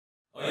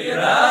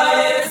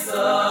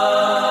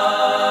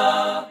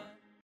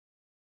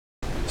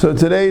So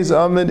today's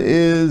amud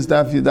is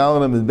Daf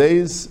Yudal Amud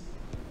Beis,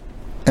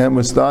 and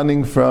we're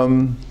starting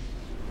from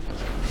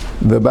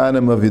the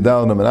bottom of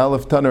Yudal Amud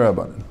Aleph, Taner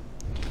Rabbanan.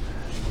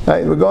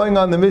 Right, we're going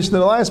on the Mishnah,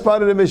 the last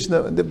part of the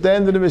Mishnah, the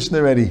end of the Mishnah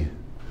already.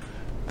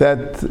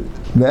 That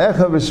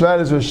Me'echa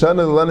B'Shvat is Rosh Hashanah,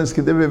 the Lanis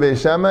Kedivri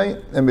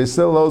Be'Shamai, and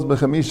Beisil Los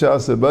B'Chamisha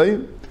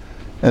Asabay.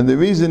 And the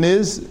reason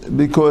is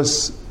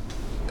because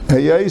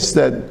Hayais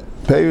that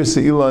Peir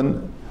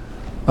Se'ilan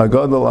are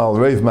Gadol al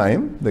Reiv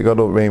Mayim, they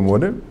Gadol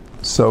rainwater.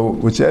 So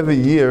whichever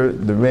year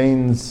the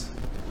rains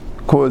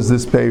cause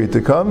this period to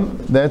come,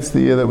 that's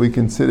the year that we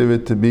consider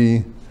it to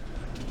be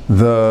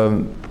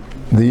the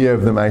year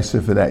of the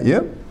Meiser for that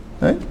year,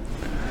 right?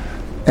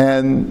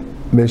 And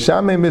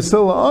Beishamei and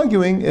Beisil are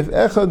arguing if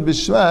Echad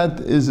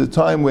B'Shvat is a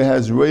time where it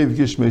has Reiv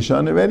Gishmei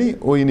Shana already,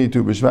 or you need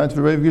to B'Shvat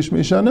for Reiv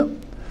Gishmei Shana.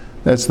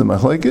 That's the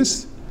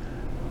Machlekes.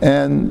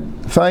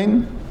 And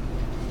fine.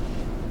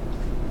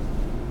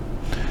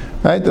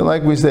 Right, and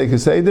like we say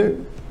Keseder,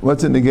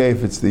 what's in the gay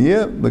if it's the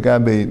year?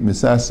 Legabe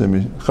Misaser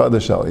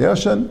Chadash Al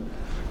Yashan,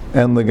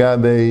 and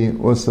Legabe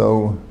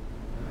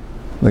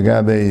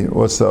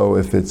also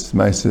if it's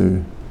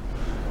Meiser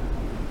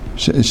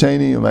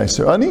Sheni or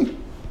Meiser Ani,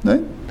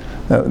 right?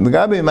 Now,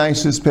 Legabe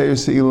Meiser's Peir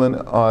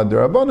Se'ilan are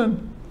D'Rabbanan,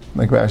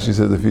 like Rashi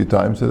says a few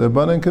times, so the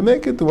D'Rabbanan can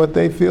make it to what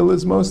they feel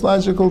is most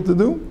logical to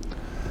do.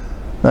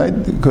 Right?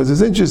 Because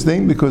it's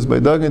interesting, because by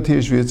Dagan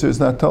Tish V'Yitzur it's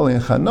not totally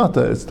in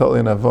Chanata, it's totally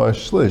in Avar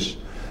Shlish,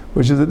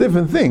 which is a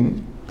different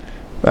thing.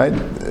 Right?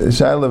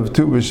 Shaila of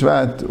Tu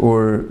B'Shvat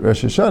or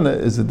Rosh Hashanah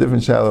is a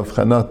different Shaila of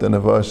Chanata and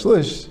Avar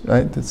Shlish.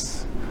 Right?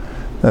 It's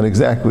not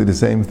exactly the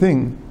same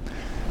thing.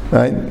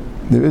 Right?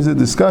 There is a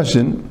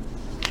discussion,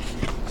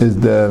 is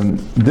the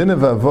Din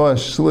of Avar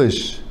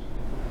Shlish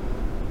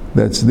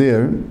that's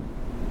there,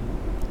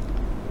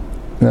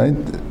 right?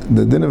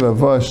 The Din of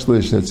Avar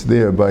Shlish that's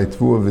there by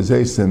Tvu of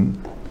V'Zeisim,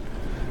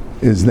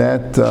 is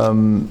that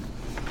Avar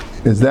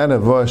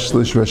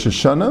Shlish Rosh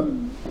Hashanah,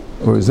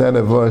 or is that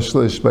Avar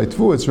Shlish by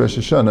Tvu? It's Rosh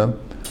Hashanah.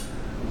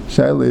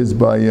 Shaila is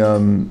by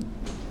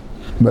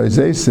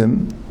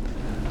Zeisim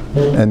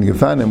and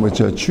Gefanim, which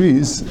are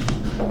trees.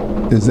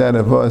 Is that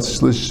Avar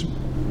Shlish?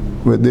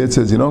 Where there it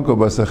says you don't go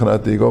Basa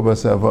Chanata, you go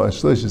Basa Avar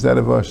Shlish. Is that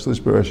Avar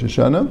Shlish by Rosh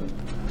Hashanah,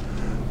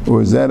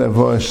 or is that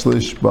Avar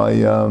Shlish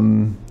by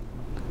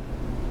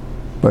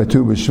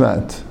Tu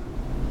B'Shvat?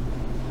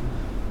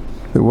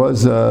 There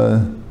was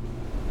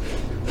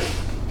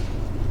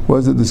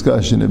a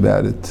discussion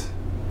about it,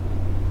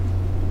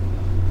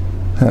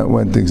 how it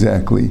went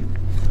exactly,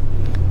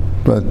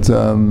 but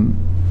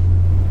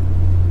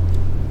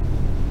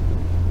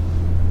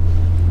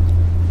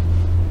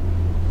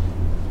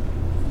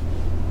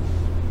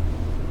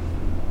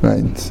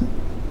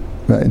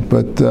right,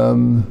 but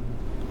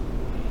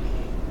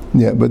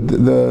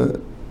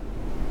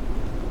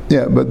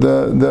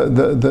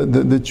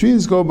the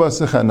trees go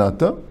Basa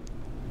Chanata,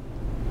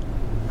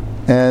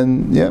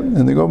 and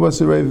they go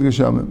Basa Reiv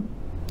Geshamim.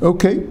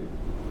 Okay.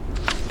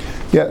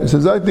 Yeah, so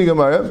Zayt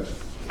Gemara.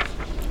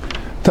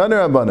 Taner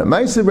Rabbanan.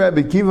 Ma'aser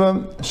Rabbi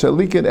Kiva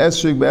shaliket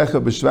esrik be'echa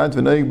b'Shvat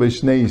v'noig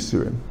b'shnei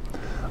yisurim.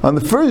 On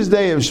the first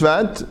day of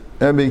Shvat,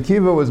 Rabbi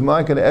Kiva was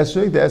marking the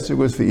esrik. The esrik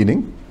was for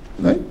eating,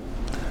 right?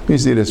 We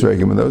see this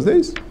regular in those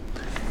days.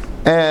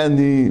 And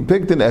he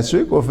picked an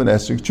esrik off an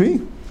esrik tree,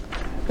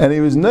 and he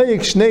was noig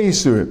shnei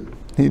yisurim.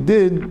 He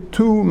did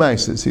two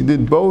ma'ases. He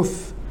did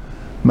both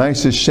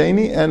ma'aser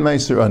sheni and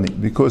ma'aser ani,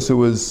 because it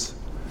was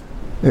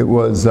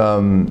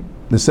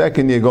the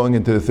second year going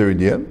into the third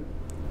year,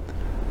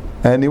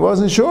 and he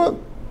wasn't sure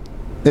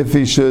if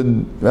he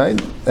should, right?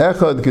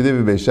 Echad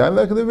Kedivi Beisham,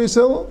 Echad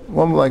Beisil,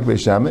 one like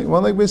Beisham,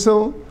 one like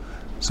Beisil.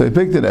 So he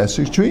picked an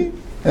esrik tree,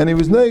 and he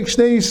was noig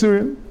shnei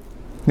yisurim.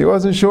 He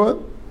wasn't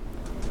sure.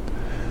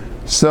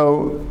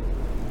 So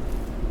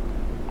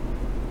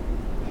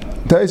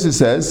Taisa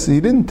says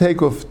he didn't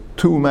take off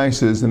two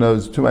ma'ases, and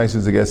those two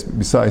ma'ases, I guess,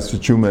 besides for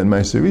Truma and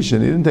Ma'aser Rishon,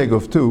 he didn't take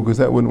off two because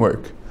that wouldn't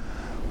work.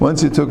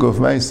 Once he took off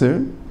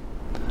Ma'aser,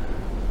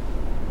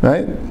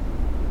 right?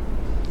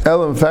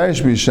 Elam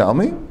Farish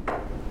B'Shalmi,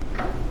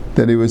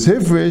 that he was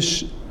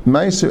Hifrish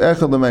Ma'aser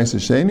Echad LaMa'aser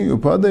Sheni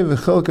Upadei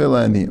V'Chelka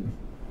La'aniyim.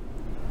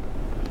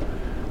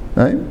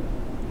 Right?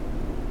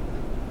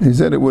 He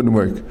said it wouldn't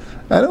work.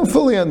 I don't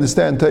fully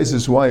understand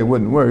Taisus why it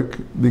wouldn't work,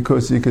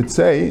 because you could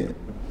say,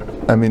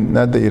 I mean,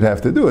 not that you'd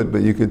have to do it,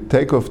 but you could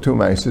take off two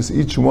Ma'ases,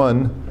 each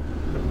one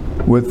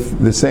with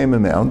the same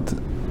amount,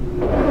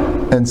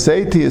 and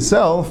say to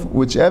yourself,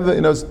 whichever,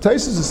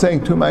 Taisus is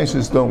saying two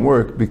Ma'ases don't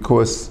work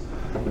because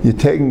you're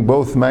taking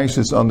both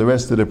Ma'ases on the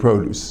rest of the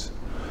produce.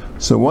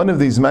 So one of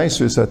these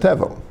Ma'ases are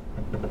Tevel,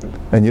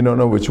 and you don't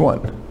know which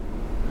one.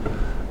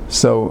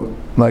 So,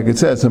 like it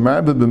says,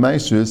 Amarba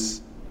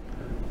b'Ma'ases,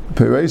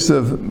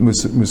 Pereisav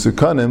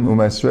Musakanim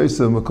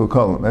U'Masreisav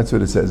Mukalkalim. That's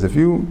what it says. If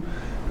you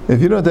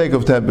don't take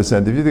off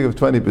 10%, if you take off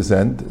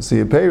 20%, so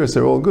your payers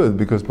are all good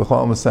because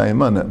B'chal Masayim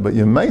Mana. But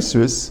your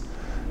Maisris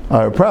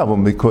are a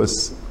problem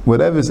because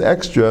whatever's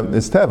extra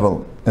is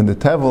Tevel, and the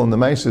Tevel and the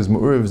Maisris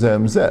Mu'uriv Zeh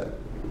Zeh.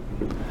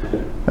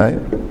 Right?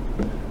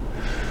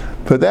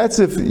 But that's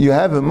if you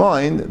have in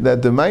mind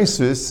that the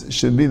Maisris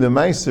should be the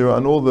Maiser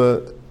on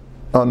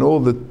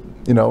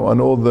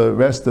all the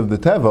rest of the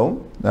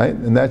Tevel, right?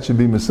 And that should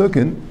be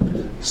Mesukin.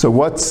 So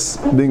what's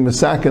being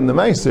Mesakin the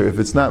Maiser? If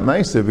it's not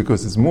Maiser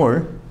because it's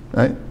more,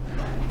 right?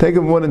 Take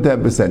of more than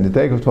 10%, you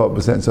take of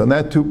 12%. So on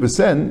that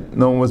 2%,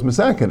 no one was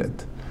Mesakin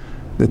it.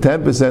 The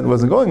 10%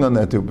 wasn't going on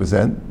that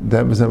 2%.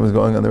 10% was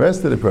going on the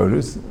rest of the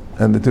produce,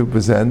 and the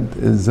 2%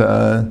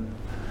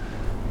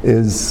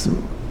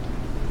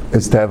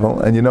 is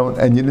tevel, and you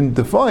didn't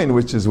define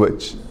which is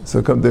which.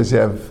 So come this, you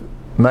have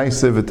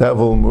ma'aser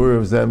v'tevel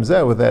murav zem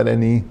zeh without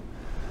any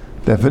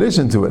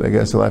definition to it. I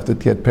guess you'll have to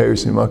get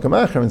perish in makam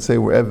acher and say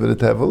wherever the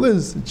tevel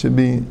is, it should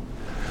be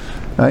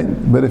right.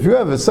 But if you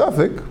have a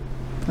suffix,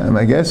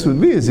 my guess would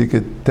be is you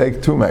could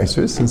take two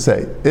ma'asers and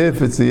say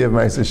if it's the year of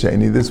ma'aser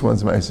sheni, this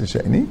one's ma'aser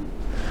sheni,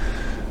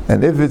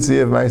 and if it's the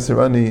year of ma'aser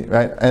ani,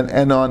 right,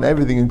 and on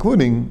everything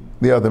including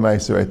the other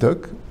ma'aser I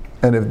took,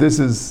 and if this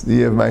is the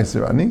year of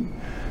ma'aser ani,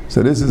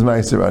 so this is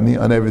Ma'aser Ani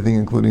on everything,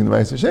 including the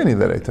Ma'aser Sheni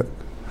that I took.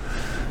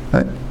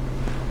 Right?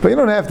 But you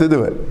don't have to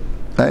do it.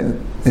 Right?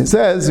 It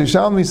says,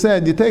 Yishalmi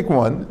said, you take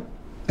one,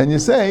 and you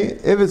say,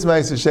 if it's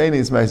Ma'aser Sheni,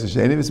 it's Ma'aser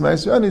Sheni. If it's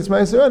Ma'aser Ani, it's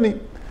Ma'aser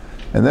Ani.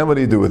 And then what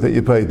do you do with it?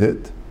 You paid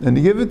it, and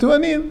you give it to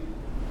Aniyim.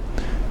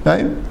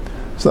 Right?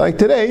 So like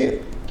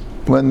today,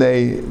 when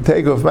they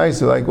take off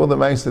Ma'aser, like all the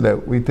Ma'aser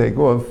that we take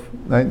off,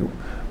 right?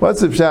 What's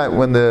the pshat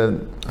when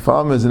the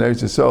farmers in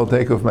Eretz Yisrael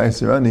take off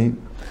Ma'aser Ani?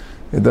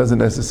 It doesn't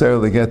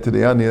necessarily get to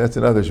the ani, that's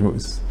another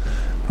shmuz.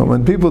 But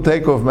when people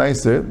take off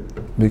meiser,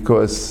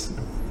 because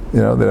they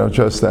don't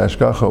trust the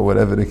ashkacha, or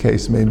whatever the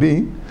case may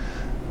be,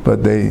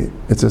 but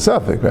it's a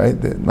suffix, right?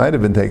 It might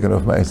have been taken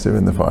off meiser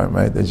in the farm,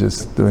 right? They're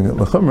just doing it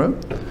l'chumra.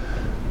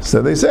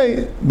 So they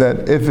say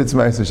that if it's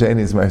meiser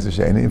sheni, it's meiser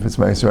sheni. If it's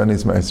meiser ani,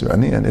 it's meiser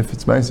ani. And if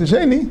it's meiser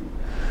sheni,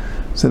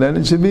 so then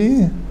it should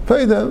be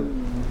paida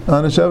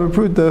on a shavu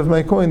pruta of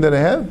my coin that I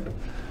have.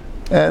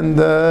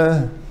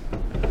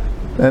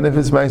 And if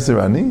it's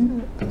Ma'aser Ani,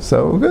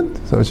 so good.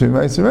 So it should be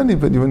Ma'aser Ani,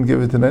 but you wouldn't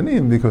give it to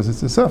Aniyim because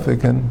it's a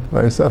suffix, and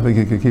by a suffix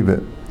you could keep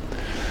it.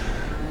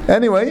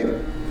 Anyway,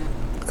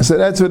 so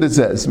that's what it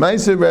says.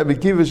 Ma'aser Rabbi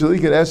Kiva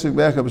Shalikat Esrik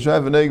B'Echad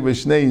B'Shvav V'Noig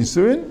B'Shnei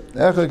Yisurin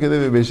Echad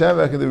K'Divi B'Shav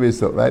Echad K'Divi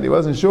B'Yisrael. Right? He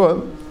wasn't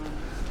sure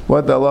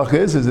what the halach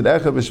is. Is it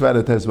Echad B'Shvat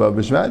or Tesvav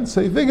B'Shvat?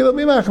 So he figured it'll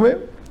be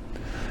Machmir.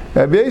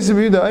 Rabbi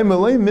Yisrael Yehuda Ayim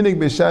Alei Minig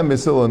B'Sham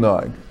B'Sil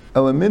Noag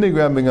Ela Minig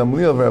Rabbi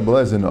Gamliel V'Rabbi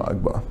Lezer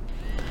Noag Ba.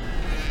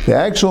 The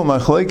actual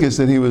machlekes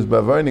that he was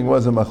bavarning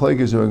was a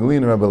machlekes of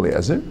Glin Rabbi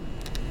Eliezer,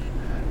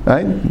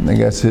 right? I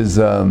guess his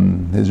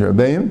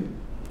Rabbeim.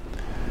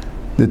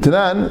 The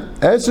Tanan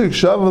Esrik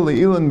Shavu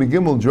Le'ilan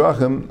Begimel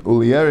Drachim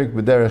Uliyerik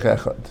B'Derech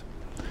Echad.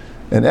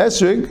 And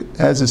Esrik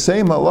has the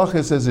same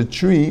halachas as a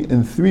tree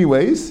in three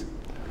ways,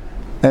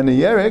 and a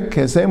Yerik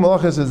has the same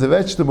halachas as a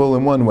vegetable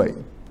in one way.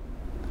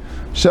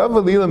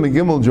 Shavu Le'ilan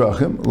Begimel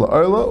Drachim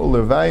La'arla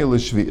U'Lervai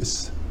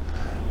U'Leshvius.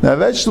 Now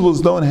vegetables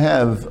don't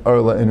have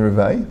arla and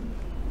revai.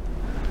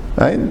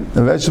 Right?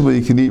 A vegetable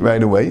you can eat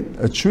right away.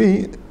 A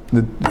tree,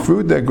 the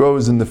fruit that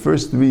grows in the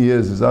first 3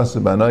 years is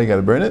asaba. Now you got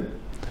to burn it.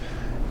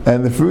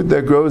 And the fruit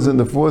that grows in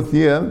the 4th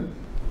year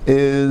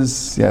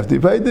is, you have to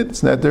eat it.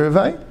 It's not the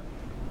revai.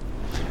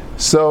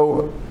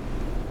 So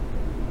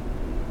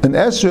an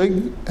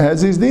esrig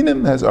has these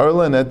dinim, has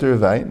arla and eter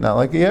revai, not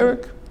like a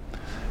yerik.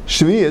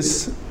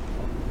 Shvius,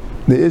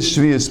 there is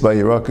shvius by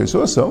yerakas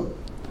also,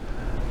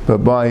 but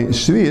by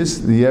shvius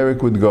the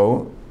yerik would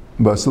go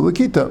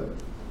basalakita.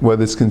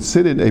 Whether it's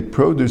considered a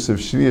produce of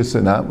Shvius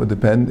or not would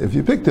depend if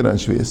you picked it on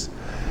Shvius.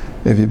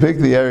 If you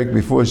picked the Erik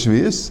before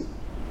Shvius,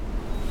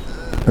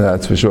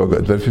 that's for sure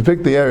good. But if you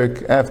pick the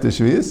Erik after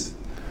Shvius,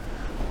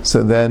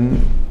 so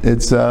then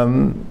it's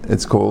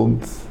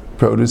called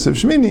produce of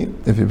Shmini.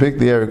 If you pick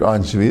the Erik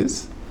on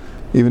Shvius,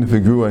 even if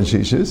it grew on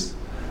Shishis,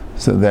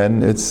 so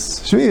then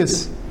it's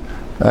Shvius.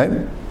 Right?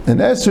 An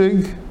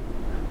esrig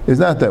is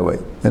not that way.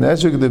 An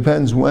esrig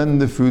depends when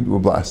the fruit were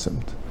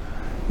blossomed.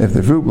 If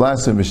the fruit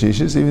blossomed on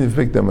Shishis, even if you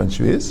pick them on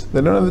Shvius,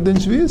 they don't have a din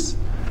Shvius.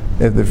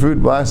 If the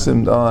fruit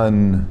blossomed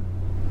on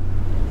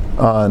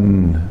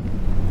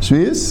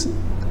Shvius,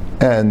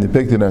 and you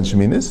picked it on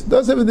Sheminis, it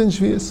does have a din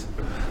Shvius.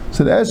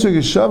 So the esrig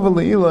is shavu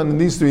le'ilan in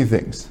these three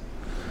things.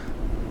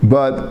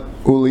 But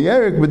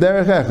uliyerik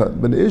b'derech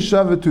echad, but it is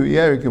shavu to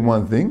yerik in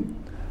one thing,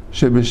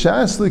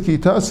 sheb'shas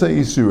l'kitasa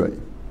yisurei.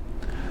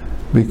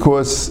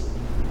 Because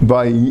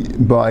by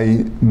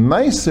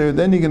meiser,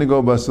 then you're going to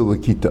go basal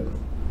l'kita.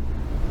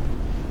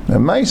 Now,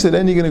 Maisa,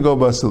 then you're going to go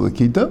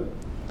Basalakita,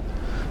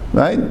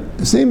 right?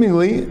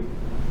 Seemingly,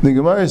 the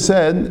Gemara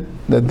said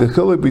that the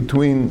chiluk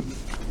between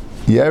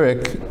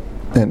Yerik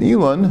and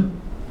Elon,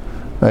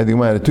 right? The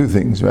Gemara had two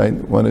things, right?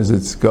 One is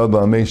it's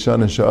Gadol Mei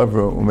Shana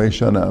Sha'avra Umei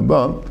Shana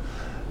Abba,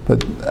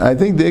 but I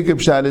think the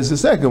Ikab Shad is the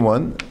second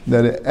one,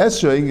 that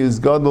Esrog is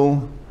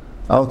Gadol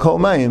Al Kol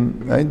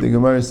Mayim, right? The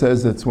Gemara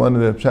says that's one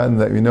of the Pshatim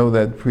that we know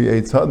that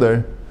pre-8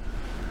 Hadar,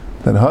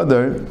 that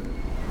Hadar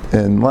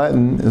in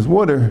Latin is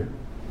water.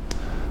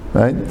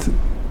 Right?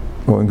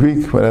 Or in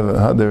Greek, whatever,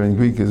 Hadar in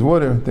Greek is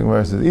water. The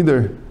Gemara says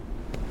either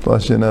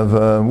portion of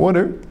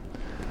water.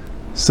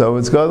 So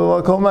it's gadol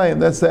al kol mayim.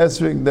 That's the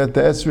esrig, that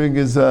the esrig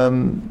is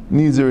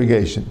needs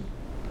irrigation.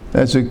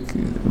 Esrig,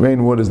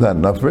 rainwater is not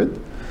enough for it.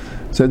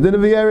 So din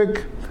of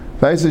yerik,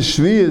 Vaisa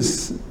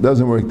Shvius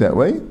doesn't work that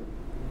way.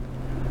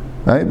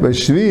 Right? But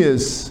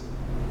Shvius,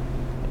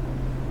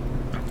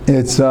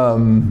 it's by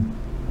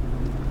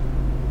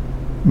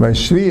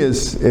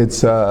Shvius,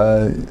 it's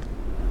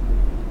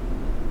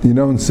you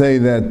don't say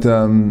that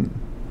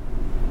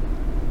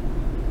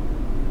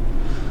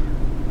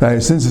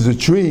since it's a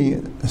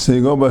tree, so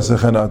you go by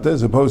Sechanata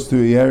as opposed to a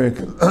yerik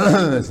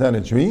that's not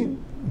a tree.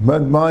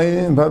 But by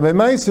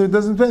Meiser it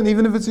doesn't depend,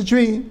 even if it's a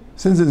tree,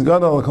 since it's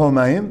gadol kol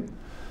mayim.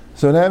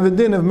 So it have a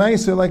din of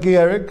Meiser like a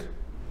yerik.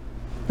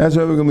 That's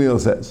what Rabbi Gamliel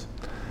says.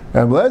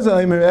 Rabbi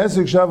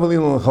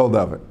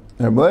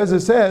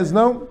Lezer says,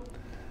 no,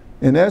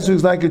 in Esrog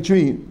is like a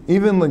tree.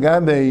 Even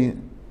Lagabe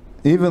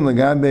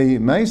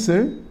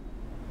Meiser,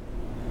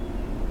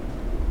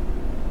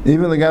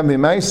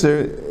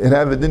 it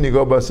have a din you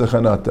go by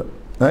Sechanata.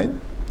 Right?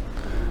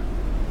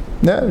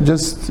 Yeah,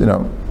 just,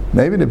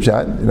 maybe the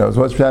pshat,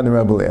 what's pshat in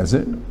Rabbi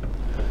Lezer?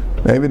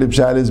 Maybe the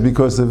pshat is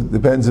because it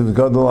depends if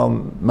gadol al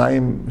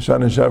mayim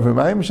shana shavar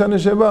mayim shana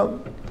shavar.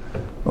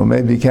 Or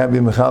maybe you can't be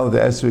mechal the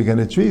esrog and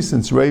a tree,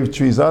 since rave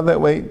trees are that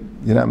way.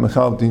 You're not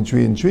mechal between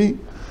tree and tree.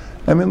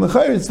 I mean,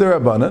 l'chayr it's the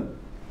rabbanan,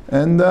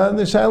 and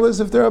the shaila is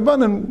if the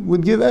rabbanan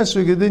would give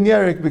esrog a din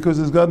yerik because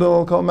it's gadol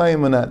al kol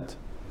mayim or not.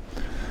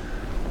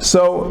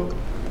 So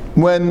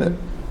when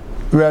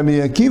Rabbi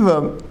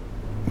Akiva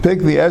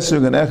picked the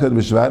esrog and echad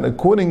b'shvat,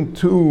 according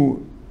to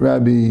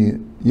Rabbi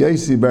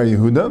Yasi bar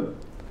Yehuda,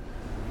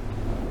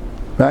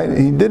 right,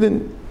 he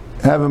didn't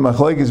have a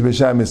machlokes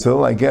b'sham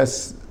misil. I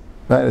guess.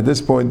 Right, at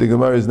this point, the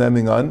Gemara is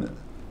naming on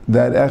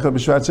that Echad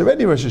B'Shvat's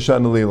already Rosh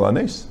Hashanah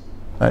Lilanis.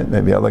 Right,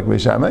 maybe I like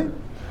Beishamai.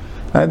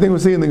 I think we'll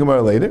see in the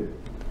Gemara later.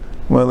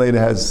 Gemara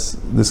later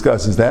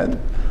discusses that.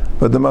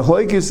 But the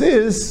machlokes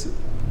is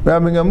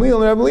Rabbi Gamliel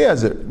and Rabbi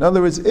Eliezer. In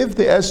other words, if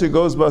the Esher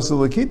goes Basal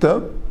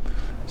Lakita,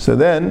 so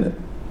then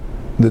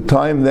the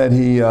time that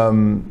he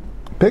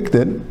picked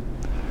it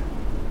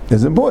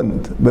is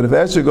important. But if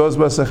Esher goes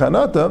Basal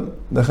Chanata,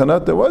 the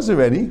Chanata was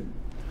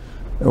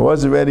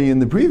already in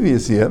the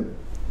previous year.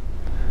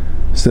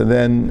 So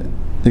then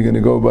you're going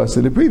to go bus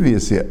to the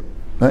previous year,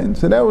 right?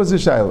 So that was the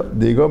shaila.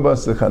 Do you go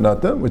bus to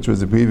Chanata, which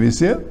was the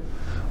previous year,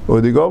 or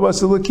do you go bus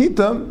to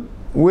Lakita,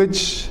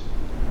 which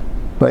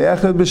by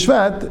Echad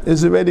B'Shvat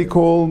is already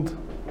called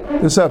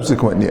the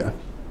subsequent year?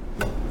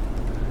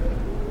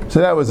 So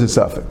that was the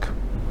suffix.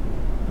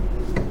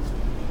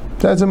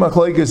 That's a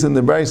machlokes in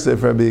the Brisa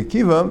for Rabbi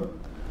Akiva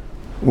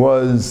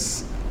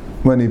was.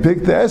 When he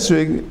picked the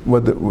esrig,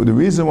 the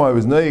reason why it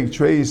was noyig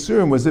trei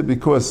yisurim was it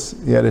because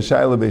he had a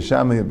shaila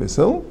beishamai and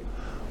basil,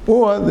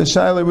 or the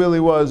shaila really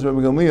was Rabbi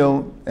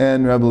Gamliel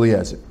and Rabbi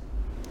Eliezer.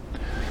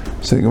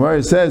 So the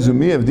Gemara says,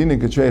 "Umi avdina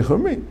katrei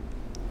chumri."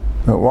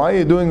 Why are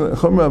you doing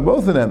chumra on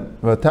both of them?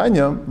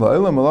 Vatanya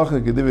la'olam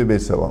malacha kedivi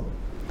beisilo.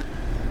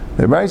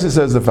 The Brisa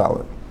says the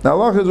following: Now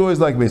halacha is always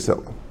like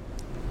beisilo.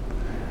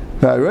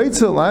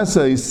 Va'roitzel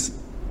lasais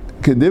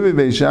kedivi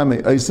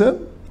beishamai oisa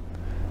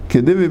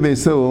kedivi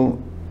beisilo.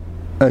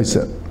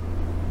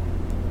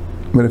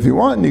 But if you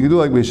want, you can do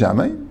like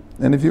Beishamai,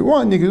 and if you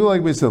want, you can do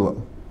like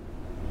Beisilo.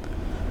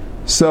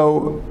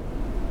 So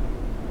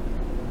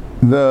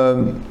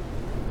the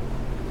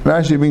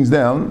Rashi brings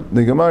down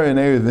the Gemara in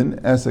Eruvin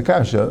as a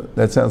kasha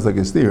that sounds like a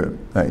stira.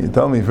 Right, you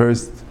tell me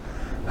first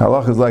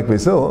halach is like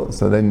Beisilo,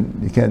 so then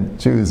you can't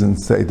choose and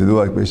say to do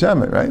like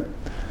Beishamai, right?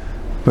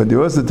 But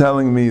you're also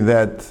telling me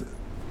that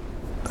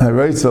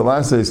Haroitzel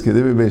Lasa is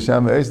Kedivi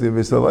Beishamai Eisli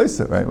Beisilo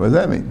Eisa, right? What does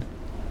that mean?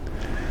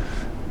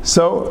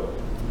 So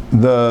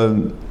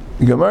the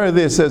Gemara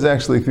there says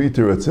actually three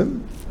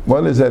terutzim.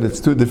 One is that it's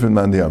two different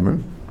man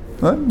diamrim.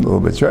 A little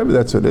bit shy, but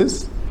that's what it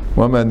is.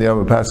 One man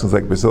diamrim passes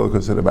like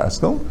basilicus to the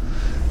baskel,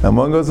 and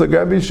one goes like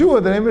Rabbi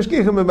Yeshua, the name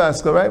Meshkichim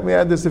bebaskel, right? We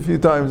had this a few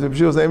times. Rabbi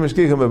Yeshua's name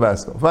Meshkichim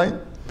bebaskel. Fine.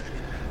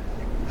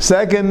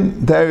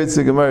 Second teretz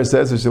the Gemara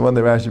says, which is the one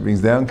that Rashi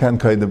brings down, kan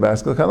kaid the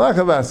baskel, kan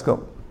lacha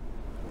baskel.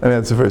 I mean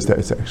that's the first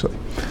teretz actually,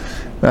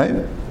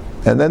 right?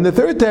 And then the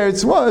third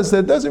teretz was that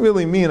it doesn't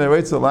really mean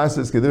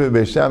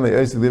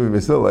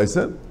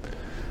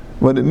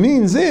what it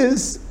means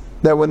is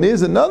that when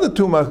there's another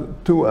two man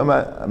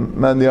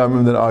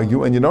that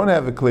argue and you don't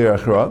have a clear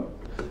achra,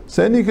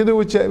 so then you can do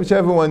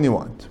whichever one you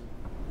want.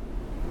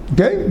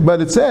 Okay, but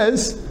it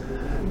says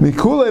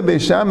mikule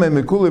beishame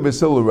mikule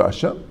besil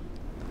Russia.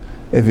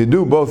 If you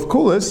do both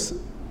kulas,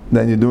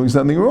 then you're doing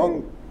something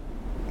wrong.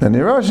 And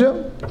in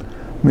Russia,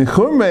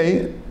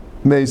 michurmei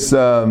beis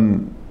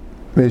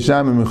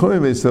Beisham Mechumi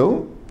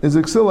Beisil is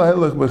Exila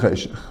Helach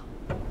Becheshech.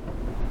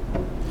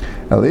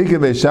 Alike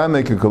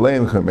Beisham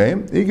Kekuleim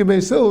Chamein, Ike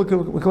Beisil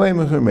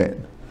Kekuleim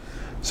Chamein.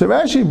 So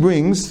Rashi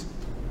brings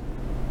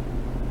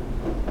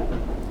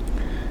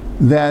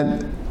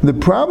that the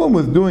problem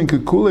with doing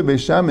Kekule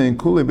Beisham and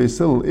Kule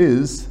Beisil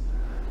is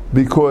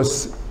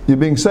because you're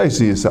being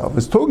saisi yourself.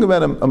 It's talking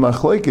about a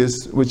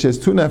machlekes which has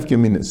two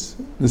nafkaminas.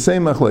 The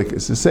same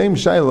machlekes, the same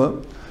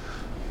shaila.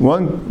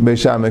 One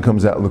Beishame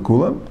comes out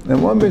Lakula,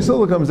 and one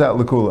Beisila comes out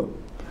Lakula.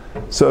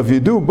 So if you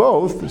do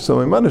both, so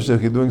in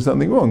Manushach you're doing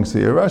something wrong, so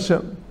you're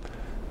Rasha.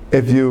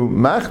 If you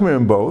machmir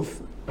in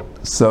both,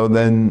 so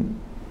then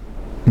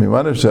in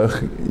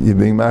Manushach you're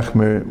being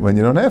machmir when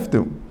you don't have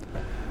to.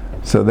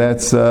 So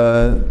that's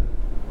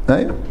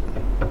right?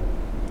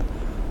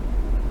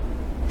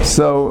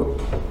 So,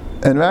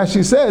 and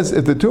Rashi says,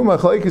 if the two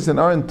machlekes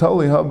aren't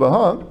totally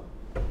ha-baha,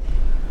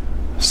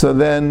 so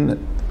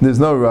then there's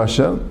no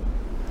Rasha,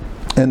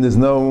 and there's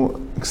no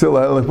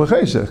Ksila Elich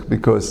B'cheshech,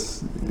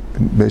 because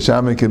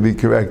Beishamai can be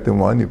correct in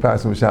one, you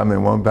pass Beishamai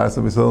in one, pass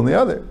Beisil in the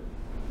other.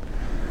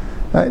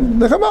 Right?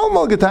 The Chamal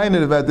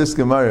Malgatainit about this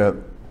Gemara,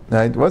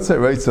 right? What's that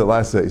right to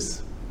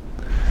Lases?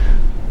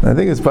 I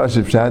think it's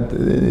Pashup Shat.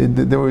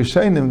 There were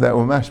Shainim that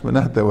were mashma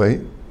not that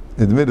way,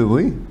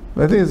 admittedly,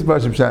 but I think it's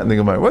Pashup Shat in the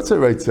Gemara. What's that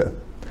right to?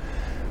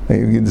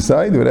 You can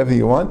decide whatever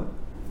you want,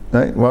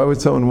 right? Why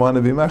would someone want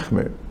to be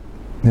machmir?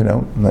 You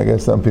know, and I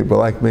guess some people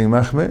like being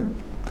machmir.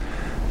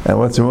 And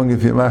what's wrong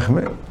if you're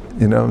machmir?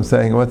 You know what I'm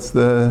saying? What's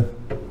data?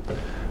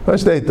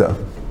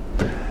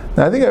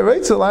 Now I think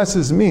Aretz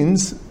Alasis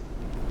means,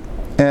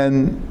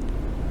 and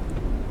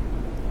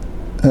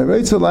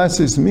Aretz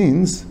Alasis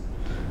means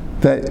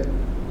that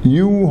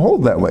you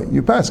hold that way,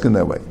 you paskin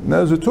that way.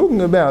 Now as we're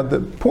talking about, the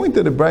point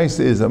of the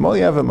Brisa is, Amal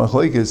Yavam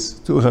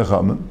Machlekes Tu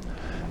Chachamim,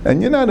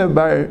 and you're not a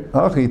bar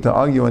hachi to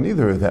argue on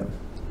either of them.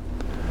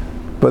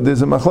 But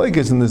there's a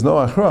machlekes and there's no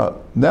achra.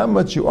 That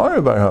much you are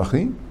a bar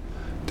hachi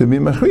to be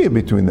machriya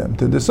between them,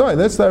 to decide.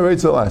 That's the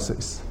Aretz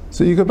Alasis.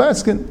 So you could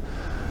paskin,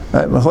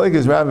 right?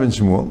 Machlekes Rav and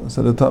Shmuel.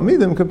 So the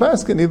Talmidim could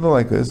paskin either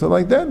like this or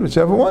like that,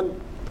 whichever one.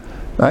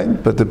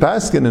 Right? But the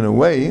paskin in a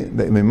way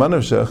that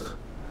Mimanoshach,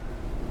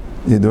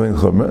 you're doing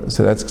chumrah,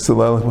 so that's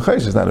Ksila Elich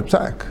B'cheshech, it's not a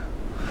psak.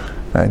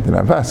 Right? You're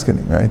not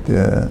paskening, right?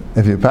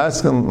 If you're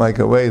pasking like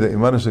a way that you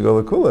manage to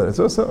go to kula, it's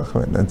also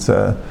it's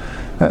a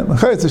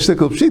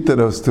shtickle pshita,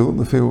 those two,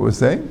 the people were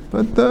saying,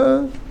 but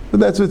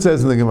that's what it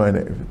says in the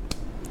Gemara.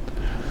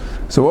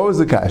 So what was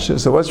the kasha?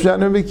 So what's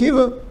Pshat Rabbi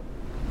Kiva?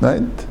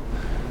 Right?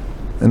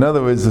 In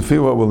other words, the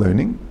feel what we're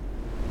learning,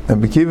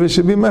 and Rabbi Kiva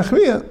should be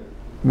machriya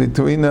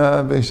between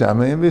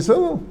Beishamai and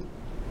Beisil.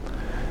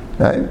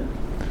 Right?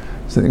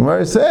 So the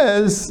Gemara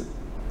says,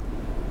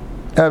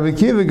 Rabbi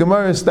Kiva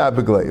Gemara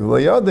stabiklei.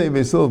 V'layodei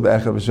Beisil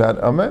b'echa b'shat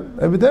amer.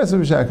 Ebitesa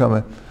b'shat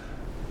amer.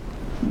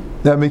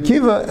 Rabbi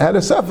Kiva had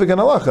a suffix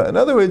and halacha. In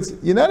other words,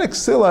 you're not a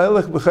ksila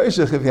elich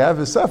b'cheshech if you have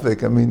a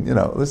suffix. I mean,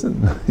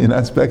 listen, you're not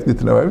expected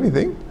to know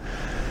everything.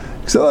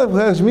 Ksila elich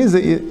b'cheshech means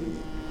that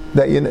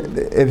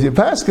if you're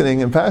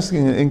paskening and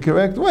paskening in an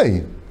incorrect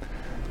way.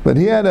 But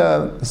he had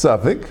a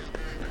suffix.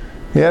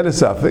 So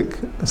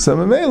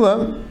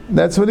Mamela,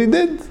 that's what he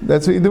did.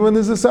 That's what you do when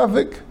there's a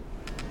suffix.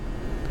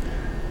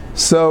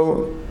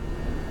 So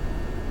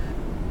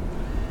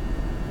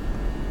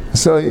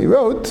he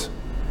wrote.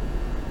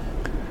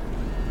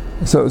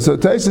 So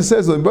Taisa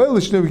says, "The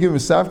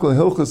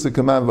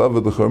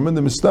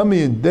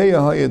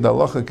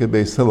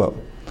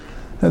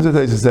That's what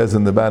Taisa says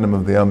in the bottom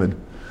of the amud.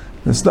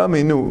 The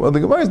Stami knew. Well, the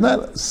Gemara is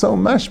not so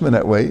mashman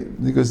that way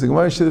because the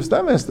Gemara should have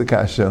stam asked the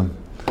kasha.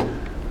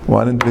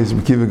 Why didn't Beis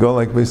Kiva go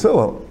like Beis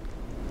Hillel?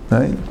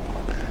 Right?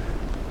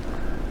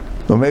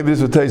 Well, maybe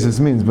this is what Taisa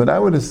means, but I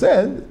would have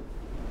said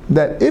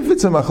that if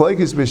it's a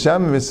machlekes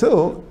Beisham and Beis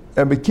Hillel,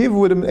 Rabbi Kiva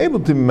would have been able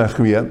to be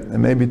machriya, and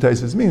maybe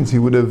Taisa means he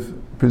would have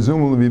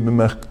presumably been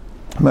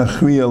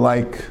machriya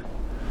like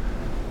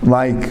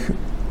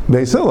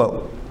Beis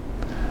Hillel,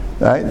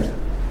 right?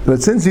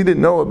 But since he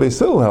didn't know what Beis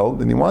Hillel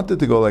held, and he wanted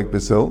to go like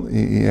Beis Hillel,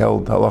 he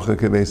held halacha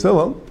ke Beis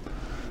Hillel.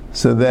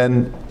 So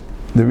then,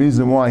 the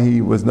reason why he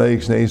was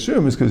naik shnei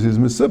yishurim is because he was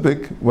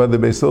mesupik whether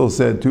Beis Hillel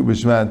said tu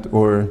b'shvat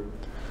or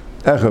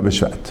echa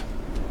b'shvat.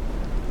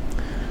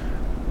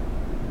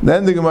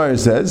 Then the Gemara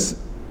says,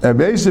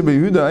 Rabbi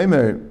Yehuda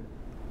Aimer,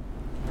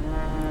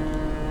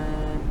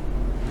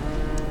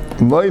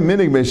 Loi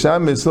minig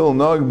beisham Beis Hillel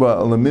nogba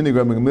ala minig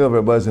Rabbi Gamliel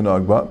Rabbi Eliezer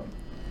nogba.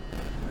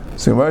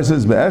 So Gemara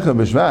says, Be'echa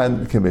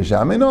b'shvat ke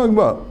beisham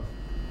nogba.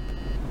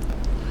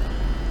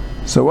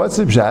 So what's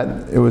the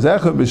pshat? It was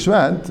echa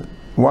b'shvat.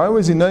 Why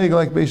was he noig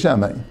like Beis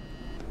Shammai?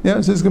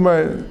 Yeah, so this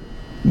Gemara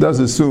does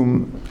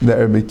assume that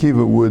Rabbi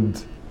Kiva would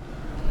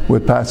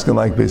paskin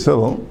like Beis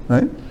Hillel,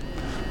 right?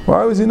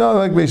 Why was he not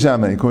like Beis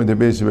Shammai according to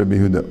Beis Rabbi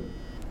Yehuda?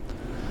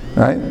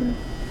 Right?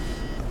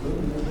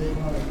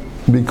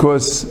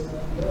 Because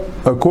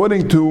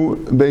according to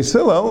Beis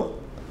Hillel,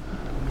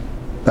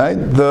 right,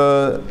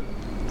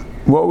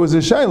 what was the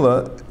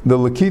shaila? The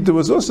Lakita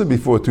was also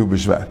before Tu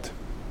B'Shvat.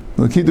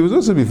 The Lakita was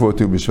also before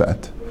Tu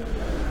B'Shvat.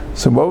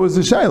 So what was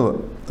the shaila?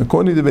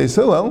 According to Beis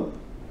Hillel,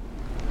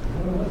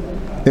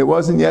 it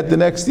wasn't yet the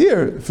next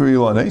year for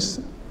Ilonis,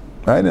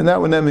 right? And that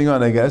one ending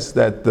on, I guess,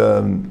 that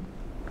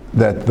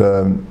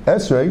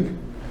Esrog,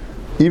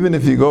 even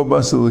if you go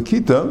Basa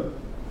Lakita,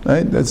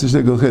 right? That's a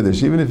shtickle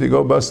chiddush. Even if you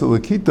go Basa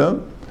Lakita,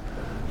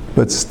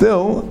 but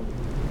still,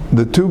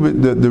 the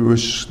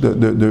Rosh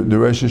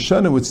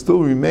Hashanah would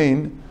still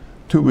remain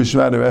Tu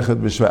B'Shvat or Echad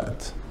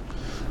B'Shvat.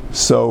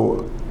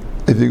 So,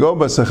 if you go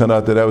Basa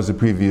Chanata, that was the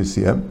previous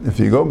year. If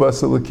you go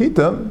Basa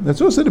Lakita,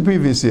 that's also the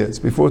previous year. It's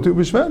before Tu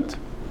B'Shvat.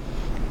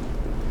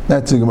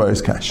 That's the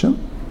Gemara's kasha.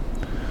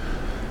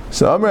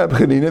 So Amar Rab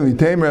Chanina,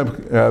 Vitem Rab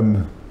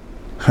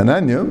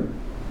Hananya,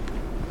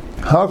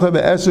 Halcha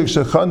be'esrik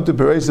shechantu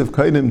pereisiv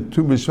kaidim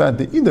tu b'shvat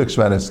de'idach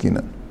shvat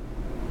eskina.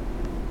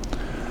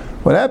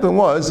 What happened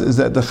is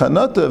that the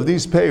chanata of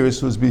these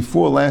peiros was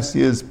before last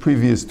year's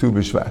previous Tu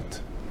B'Shvat.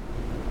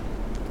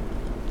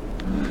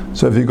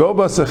 So if you go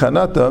bas a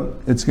chanata,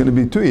 it's going to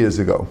be 2 years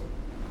ago.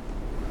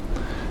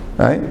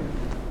 Right?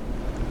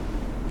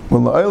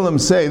 Well, the Olam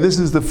say this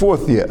is the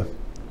 4th year.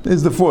 This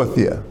is the 4th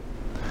year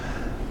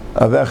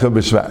of Echa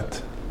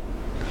B'Shvat.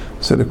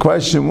 So the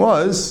question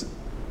was,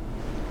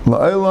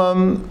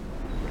 La'olam,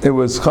 it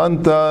was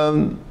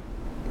Chanta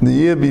the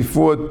year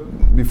before Tu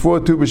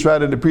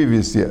B'Shvat of the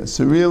previous year.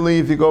 So really,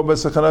 if you go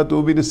Bas Chanat, it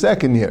will be the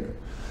 2nd year.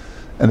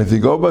 And if you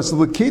go Bas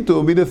Lakita, it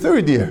will be the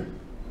 3rd year.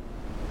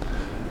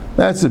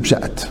 That's the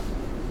Pshat.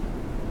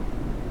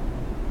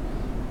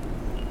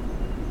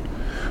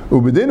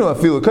 Ubedinu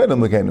afilu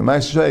kaidam l'keinu.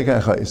 Ma'aseh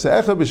shayik ha'chai. So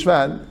Echa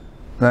B'Shvat,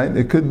 right?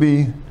 It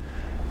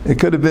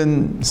could have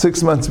been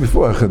 6 months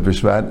before Echa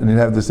B'Shvat, and you'd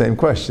have the same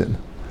question.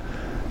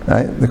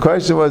 Right? The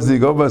question was the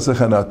Yigobas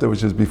Chanata,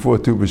 which was before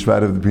Tu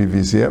B'Shvat of the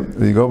previous year,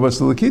 the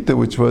Yigobas Lakita,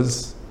 which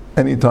was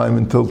any time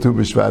until Tu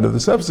B'Shvat of the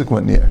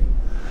subsequent year.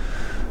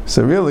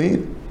 So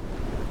really,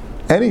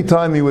 any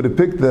time you would have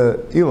picked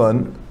the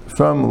Elon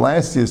from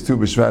last year's Tu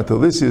B'Shvat till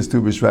this year's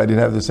Tu B'Shvat, you'd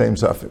have the same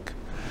suffix.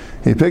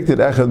 He picked it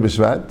Echad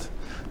B'Shvat,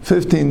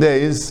 15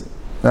 days,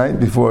 right,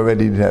 before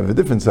already he'd have a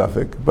different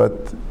suffix,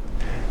 but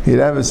he'd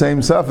have the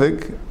same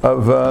suffix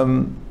of,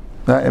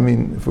 I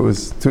mean, if it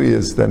was 2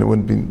 years, then it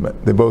wouldn't be,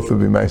 they both would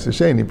be Meiser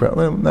Sheni,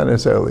 probably, not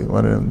necessarily,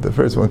 one of them, the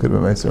first one could be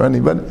Meiser Rani,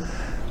 but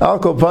I'll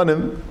call upon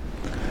him,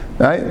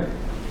 right?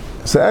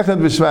 So Echad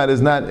B'Shvat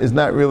is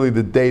not really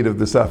the date of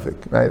the suffix,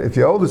 right? If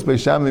you hold this Beis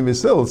Shammai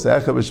B'Sil, so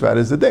Echad B'Shvat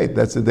is the date.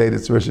 That's the date.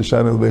 It's Rosh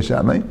Hashanah Beis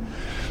Shammai,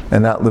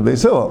 and not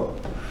Beis Hillel.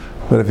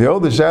 But if you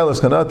hold the Shailas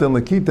Chanata and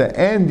Lakita,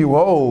 and you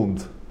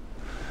hold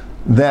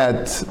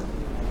that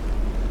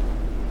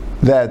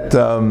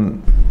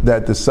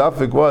the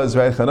suffix was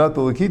right Chanata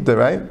Lakita,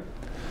 right?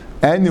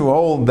 And you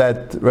hold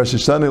that Rosh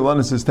Hashanah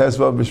Ilanis is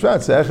Tesvav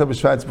B'Shvat, so Echad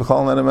B'Shvat is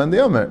B'chal Nanam and the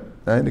Yomer,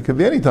 right? It could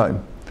be any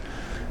time.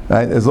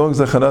 Right? As long as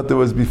the Chanata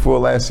was before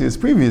last year's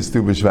previous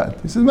Tu B'Shvat.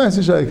 He says,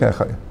 Ma'aseh shayik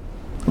ha'chai.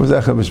 It was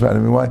Echad B'Shvat. I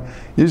mean, why?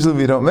 Usually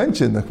we don't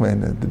mention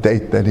the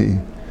date that he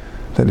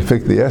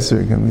picked the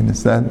Esrig. I mean,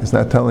 it's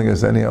not telling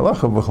us any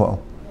halacha b'chlal.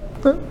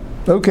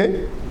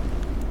 Okay.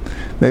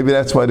 Maybe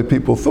that's why the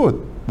people thought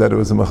that it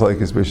was a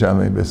Machlekes Beis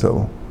Shammai Beis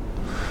Hillel.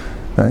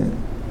 Right?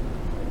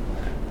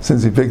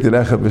 Since he picked it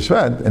Echad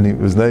B'Shvat, and he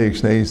was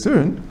Nayik Shnei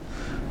Yisurin,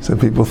 so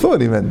people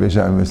thought he meant Beis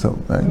Shammai Beis Hillel.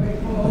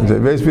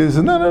 Right? Basically, he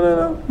said, no.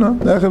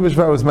 The Echad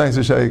B'Shvat was Ma'aseh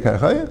shayik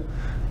ha'chai,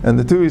 and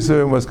the 2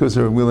 Yisurim was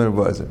Kusar of Wheeler and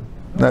Blazer.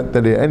 Not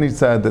that he any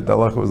side that the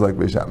halacha was like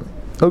Beis Shammai.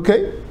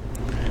 Okay.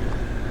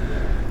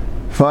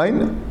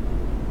 Fine.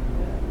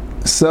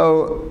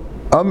 So,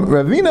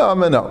 Ravina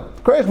Amano.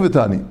 Kreich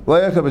v'tani.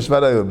 L'ayach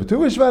b'shvat ayah. B'tu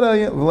b'shvat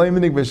ayah. V'lay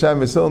minig b'sham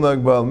v'sil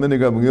nagbal. Minig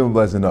b'gim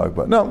b'lezer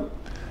nagbal. No.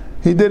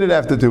 He did it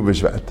after Tu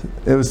B'Shvat.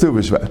 It was Tu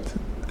B'Shvat.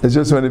 It's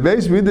just when the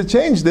Beis Reader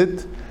changed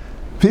it,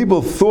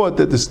 people thought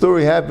that the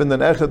story happened on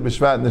Echad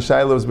B'Shvat and the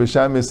Shiloh was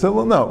B'Sham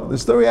Yisrael. No, the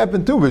story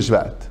happened Tu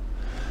B'Shvat.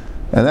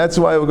 And that's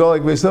why it would go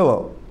like Beis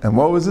Hillel. And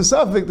what was the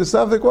suffix? The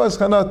suffix was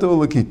Chanata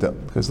Ulakita.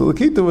 Because the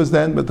Lakita was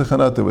then, but the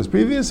Chanata was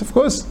previous, of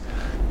course.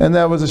 And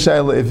that was a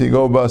Shiloh if you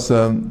go bas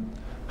Chanata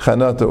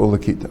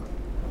Ulakita.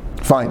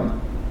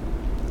 Fine.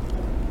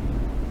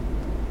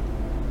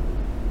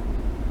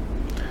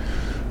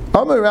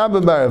 Amar Rabbi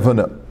Bar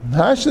Avuna.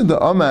 Hashad the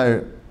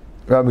Amar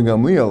Rabbi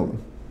Gamliel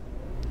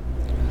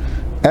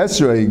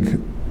Esrog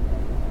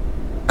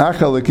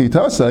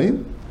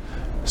Achalakitasai.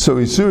 So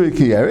Isuri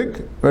Ki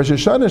Erik Rosh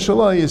Hashanah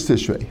Shalai is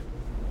Tishrei.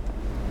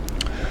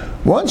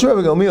 Once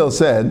Rabbi Gamliel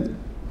said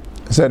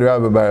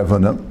Rabbi Bar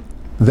Avuna,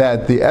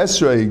 that the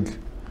Esrog,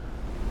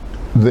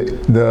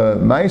 the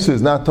Ma'aser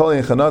is not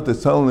telling Chanat,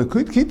 it's telling the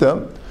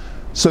Kita.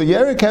 So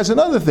Yerik has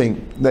another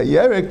thing, that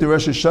Yerik, the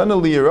Rosh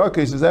Hashanah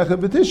Liyerakis is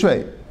Echad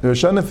B'Tishrei. The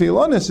Rosh Hashanah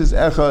Filonis is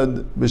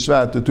Echad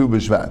B'Shvat to Tu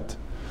B'Shvat.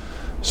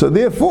 So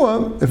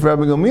therefore, if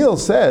Rabbi Gamliel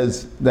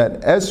says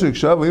that Esrik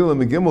Shavu Ilam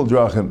Megimel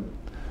Drachim,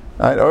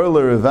 right,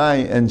 Orla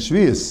Revai and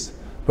Shvius,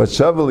 but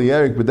Shavu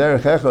Yerik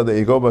B'Derech Echad that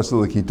you go Basel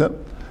Lakita.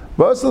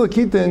 Basel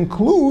Lakita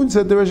includes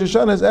that the Rosh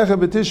Hashanah is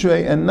Echad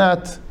B'Tishrei and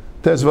not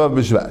Tesvav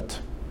B'Shvat.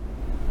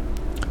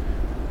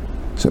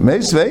 So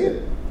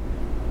Meisvei,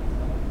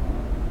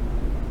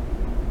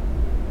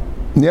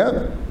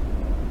 yeah,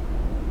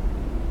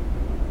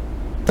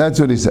 that's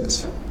what he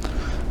says.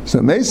 So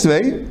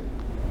Meisvei,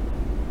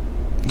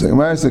 the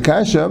Gemara is the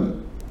Kasha,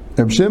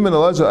 Reb Shimon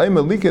Elazar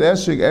Ayma Liket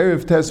Esrig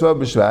Erev Tesvav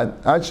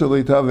B'Shvat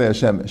Achali Tavei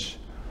Hashemesh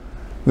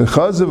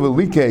V'chazav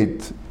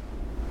Liket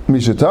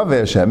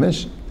Mishatavei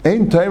Hashemesh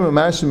Ein Taim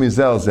Mashim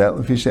Mizel Zel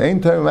L'fisha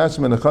Ein Taim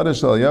Mashim in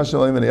Chadash Al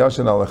Yashal Ayman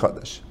Yashan Al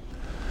Chadash.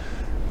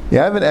 You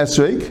have an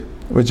Esrig,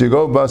 which you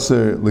go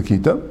Basar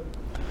Lakita,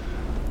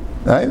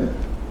 right?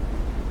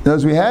 Now,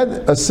 as we had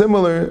a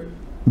similar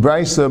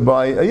brisa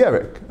by a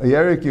Yerek. A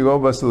Yerek you go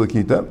bas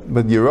l'kita,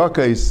 but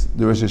Yerakais,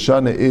 the Rosh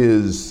Hashanah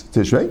is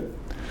Tishrei.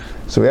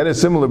 So we had a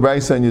similar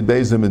brisa in Yud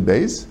Beis and Mid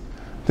Beis,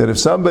 that if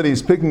somebody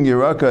is picking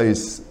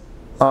Yerakais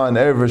on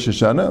Erev Rosh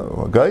Hashanah,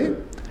 or Gai,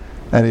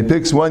 and he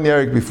picks one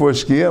Yerek before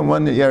Shkia and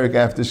one Yerek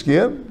after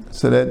Shkia,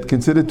 so that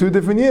considered 2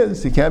 different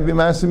years. He can't be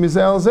Master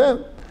Mizal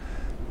Zeh.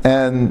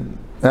 And,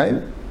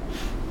 right?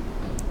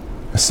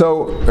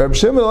 So Reb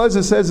Shimon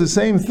Elazar says the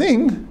same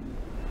thing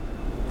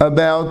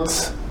about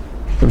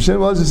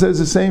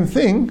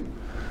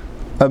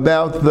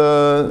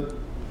the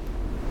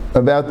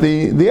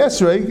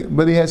Esrog,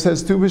 but he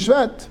says Tu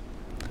B'Shvat.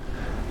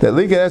 That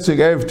Lika Esrog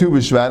Erev Tu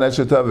B'Shvat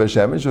Ashatav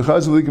V'Shemesh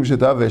V'chaz Likim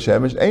Shatav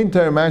V'Shemesh Ein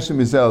Tar Mashim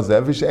Mizel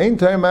Zev Ein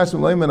Tar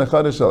Mashim Leiman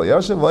Achadash Al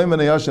Yashav Leiman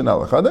Yashan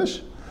Al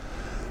Achadash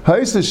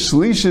Ha'isa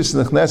Shlishis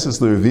Nechneses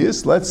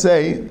L'Revius. Let's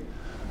say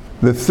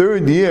the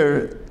third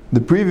year,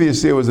 the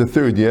previous year was the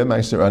third year,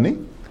 Meiser Ani,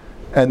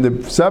 and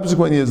the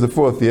subsequent year is the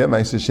fourth year,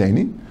 Meiser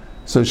Sheni.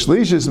 So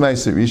Shlish is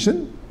Meiser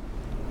Rishon,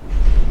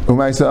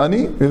 Umeiser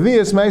Ani,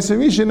 Revius Meiser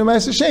Rishon,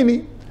 Umeiser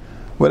Sheni.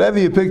 Whatever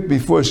you picked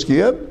before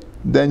Shkia,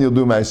 then you'll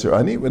do Meiser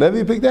Ani. Whatever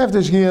you picked after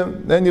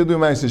Shkia, then you'll do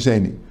Meiser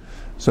Sheni.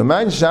 So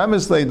Man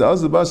Shamas Leid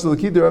Az the Basel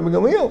L'Kita Rabbi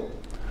Gamliel,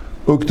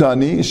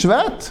 Uktani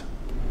Shvat.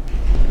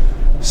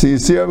 So you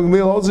see Rabbi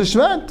Gamliel holds a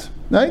Shvat,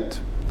 right?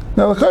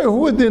 Now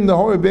who would in the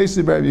whole base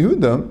of Rabbi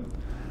Yehuda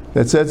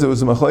that says it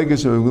was a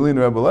Machlekes of Rabbi Gamliel and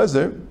Rabbi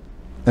Elazar,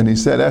 and he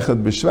said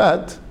Echad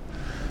B'Shvat,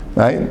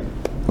 right?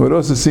 It would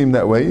also seem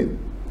that way,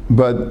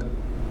 but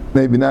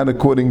maybe not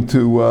according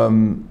to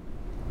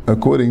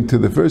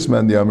the first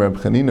man, the Amr Reb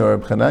Chanina or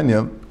Reb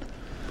Chananya.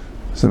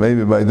 So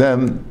maybe by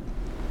them,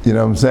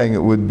 I'm saying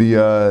it would be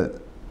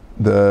but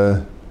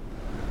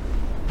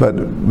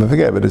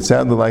forget. But it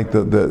sounded like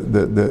the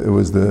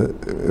Echad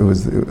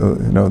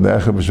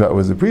B'Shvat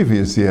was the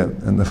previous year,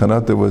 and the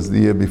Chanata was the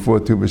year before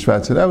Tu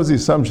B'Shvat. So that was the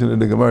assumption in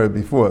the Gemara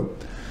before.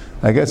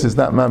 I guess it's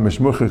not mamish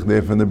muchach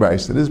there from the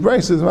brisa. This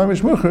brisa is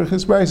mamish muchach.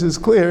 This brisa is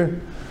clear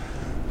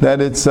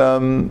that it's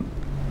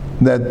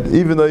that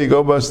even though you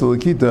go bas to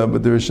Lakita,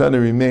 but the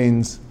Hashanah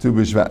remains Tu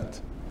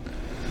B'Shvat.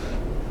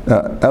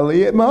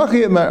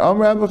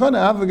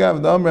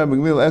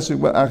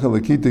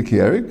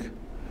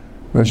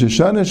 Rosh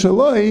Hashanah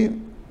Shaloi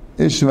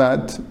is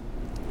Shvat.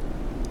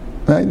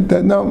 Right?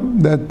 That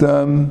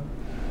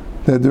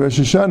the Rosh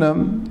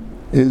Hashanah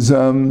is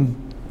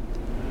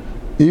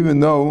even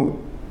though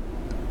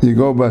you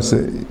go bas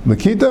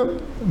Lakita,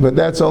 but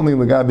that's only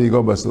Lagabi you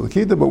go bas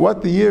Lakita. But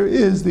what the year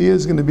is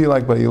going to be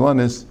like by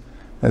Yolannis,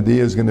 and the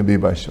year is going to be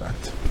by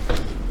Shvat.